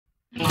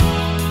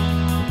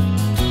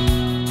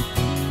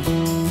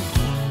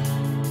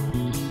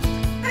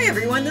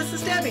this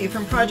is Debbie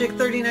from Project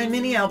 39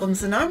 Mini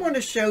Albums, and I want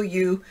to show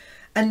you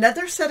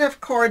another set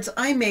of cards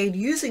I made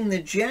using the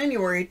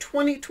January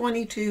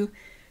 2022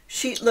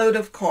 sheet load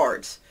of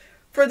cards.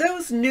 For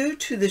those new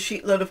to the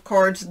sheet load of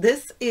cards,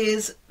 this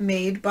is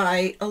made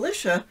by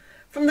Alicia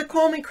from the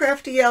Call Me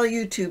Crafty Al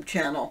YouTube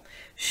channel.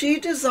 She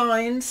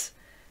designs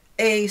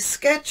a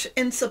sketch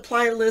and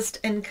supply list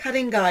and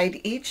cutting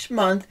guide each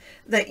month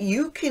that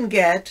you can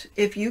get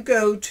if you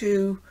go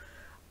to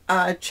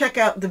check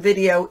out the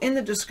video in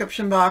the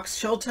description box.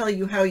 She'll tell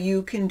you how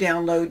you can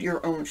download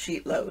your own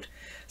sheet load.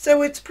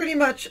 So it's pretty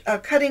much a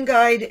cutting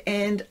guide,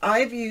 and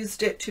I've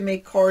used it to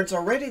make cards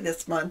already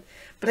this month,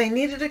 but I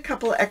needed a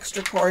couple of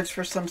extra cards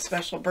for some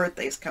special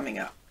birthdays coming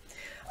up.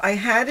 I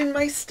had in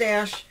my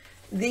stash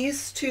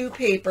these two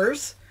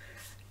papers,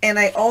 and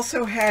I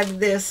also had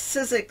this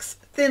Sizzix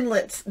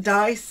Thinlits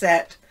die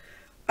set,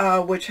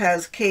 which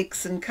has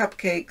cakes and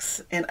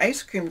cupcakes and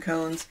ice cream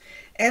cones,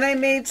 and I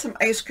made some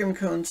ice cream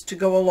cones to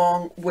go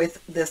along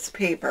with this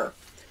paper.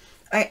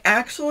 I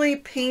actually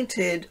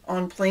painted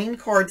on plain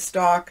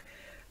cardstock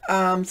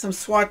some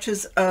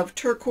swatches of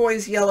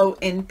turquoise, yellow,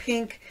 and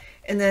pink,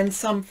 and then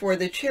some for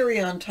the cherry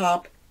on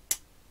top.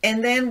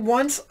 And then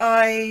once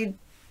I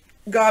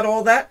got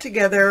all that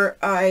together,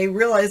 I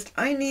realized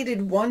I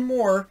needed one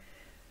more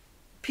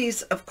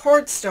piece of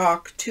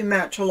cardstock to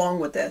match along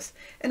with this.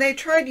 And I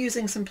tried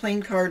using some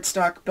plain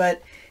cardstock,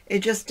 but it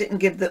just didn't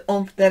give the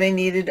oomph that I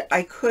needed.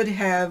 I could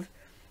have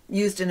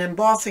used an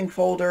embossing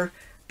folder,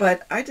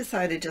 but I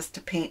decided just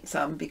to paint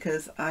some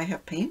because I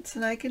have paints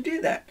and I can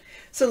do that.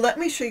 So let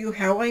me show you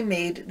how I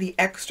made the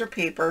extra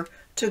paper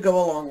to go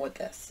along with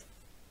this.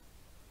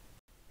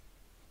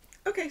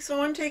 Okay,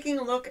 so I'm taking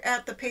a look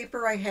at the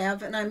paper I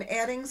have, and I'm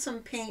adding some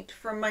paint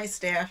from my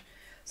stash,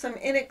 some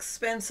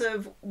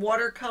inexpensive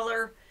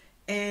watercolor,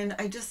 and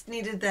I just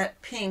needed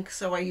that pink,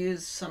 so I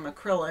used some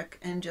acrylic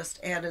and just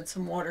added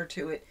some water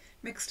to it.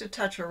 Mixed a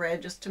touch of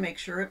red just to make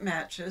sure it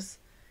matches,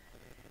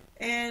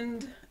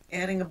 and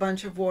adding a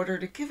bunch of water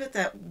to give it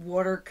that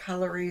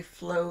watercolory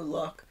flow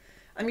look.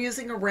 I'm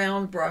using a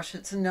round brush.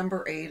 It's a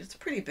number 8. It's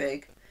pretty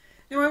big.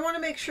 Now I want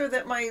to make sure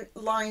that my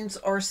lines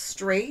are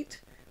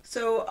straight,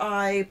 so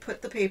I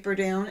put the paper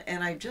down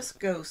and I just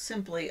go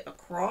simply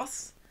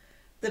across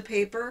the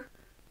paper,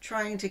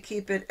 trying to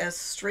keep it as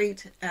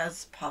straight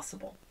as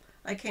possible.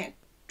 I can't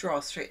draw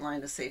a straight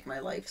line to save my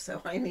life,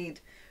 so I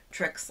need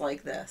tricks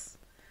like this.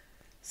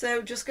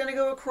 So just going to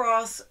go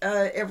across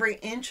every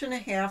 1.5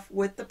 inches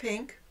with the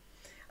pink.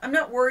 I'm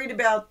not worried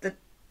about the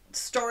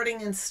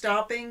starting and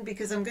stopping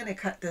because I'm going to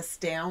cut this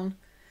down.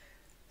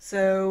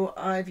 So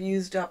I've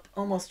used up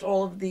almost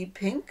all of the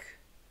pink.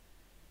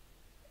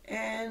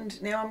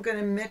 And now I'm going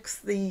to mix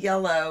the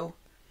yellow.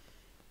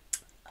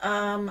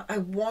 I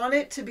want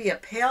it to be a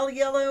pale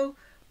yellow,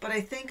 but I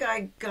think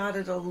I got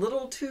it a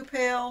little too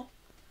pale.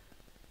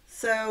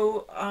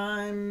 So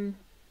I'm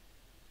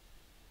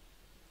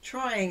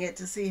trying it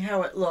to see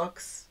how it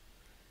looks,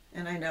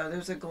 and I know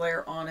there's a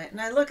glare on it, and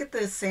I look at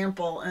this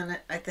sample and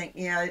I think,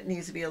 yeah, it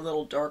needs to be a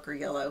little darker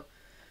yellow.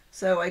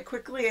 So I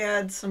quickly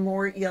add some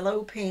more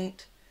yellow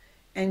paint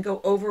and go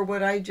over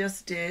what I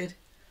just did,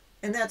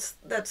 and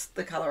that's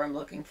the color I'm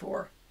looking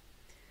for.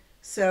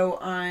 So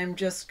I'm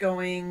just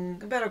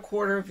going about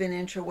 1/4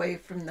 inch away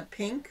from the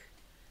pink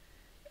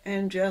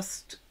and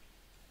just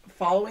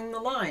following the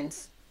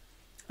lines.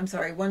 I'm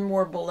sorry, one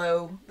more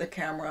below the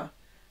camera,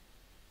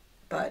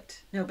 but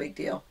no big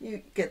deal.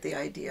 You get the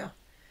idea.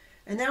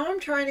 And now I'm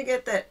trying to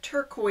get that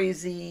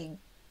turquoisey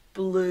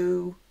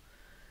blue.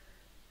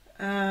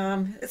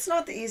 It's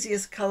not the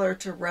easiest color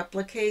to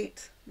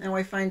replicate. Now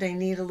I find I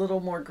need a little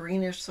more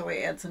greenish, so I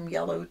add some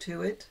yellow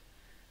to it.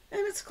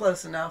 And it's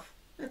close enough.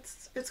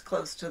 It's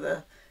close to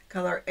the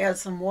color. Add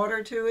some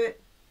water to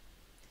it.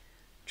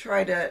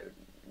 Try to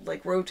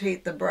like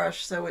rotate the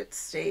brush so it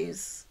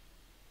stays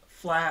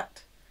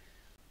flat.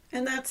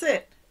 And that's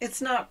it.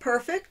 It's not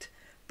perfect,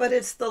 but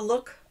it's the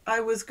look I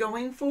was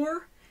going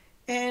for.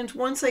 And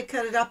once I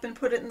cut it up and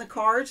put it in the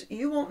cards,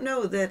 you won't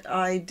know that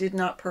I did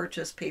not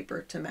purchase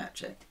paper to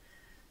match it.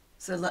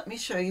 So let me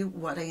show you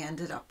what I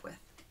ended up with.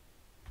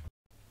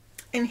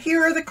 And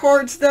here are the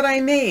cards that I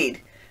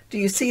made. Do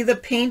you see the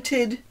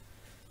painted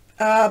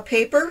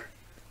paper?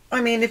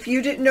 I mean, if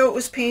you didn't know it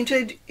was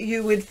painted,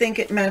 you would think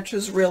it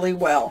matches really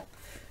well.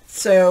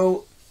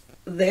 So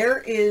there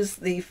is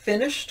the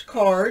finished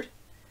card,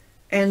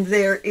 and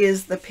there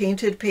is the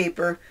painted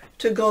paper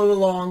to go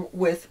along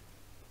with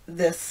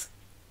this,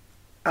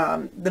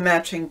 the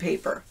matching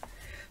paper.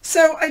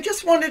 So I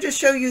just wanted to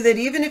show you that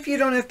even if you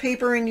don't have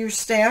paper in your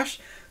stash,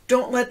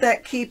 don't let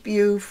that keep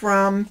you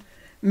from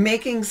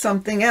making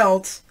something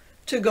else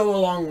to go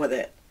along with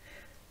it.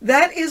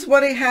 That is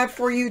what I have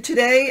for you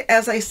today.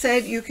 As I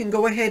said, you can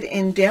go ahead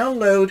and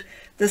download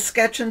the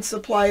sketch and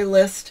supply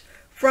list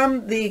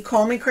from the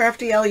Call Me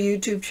Crafty Al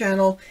YouTube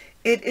channel.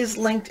 It is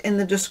linked in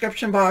the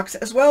description box,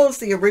 as well as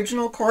the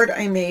original card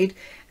I made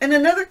and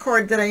another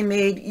card that I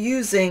made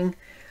using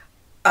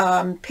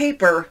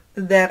paper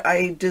that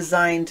I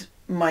designed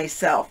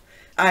myself.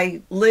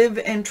 I live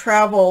and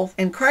travel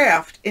and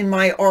craft in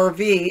my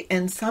RV,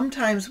 and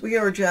sometimes we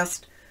are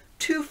just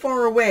too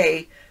far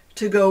away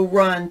to go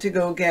run to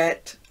go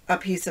get a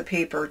piece of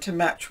paper to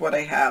match what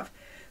I have.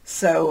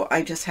 So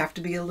I just have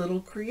to be a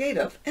little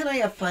creative, and I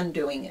have fun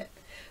doing it.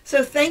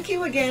 So thank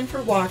you again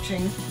for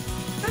watching.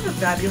 Have a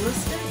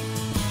fabulous day.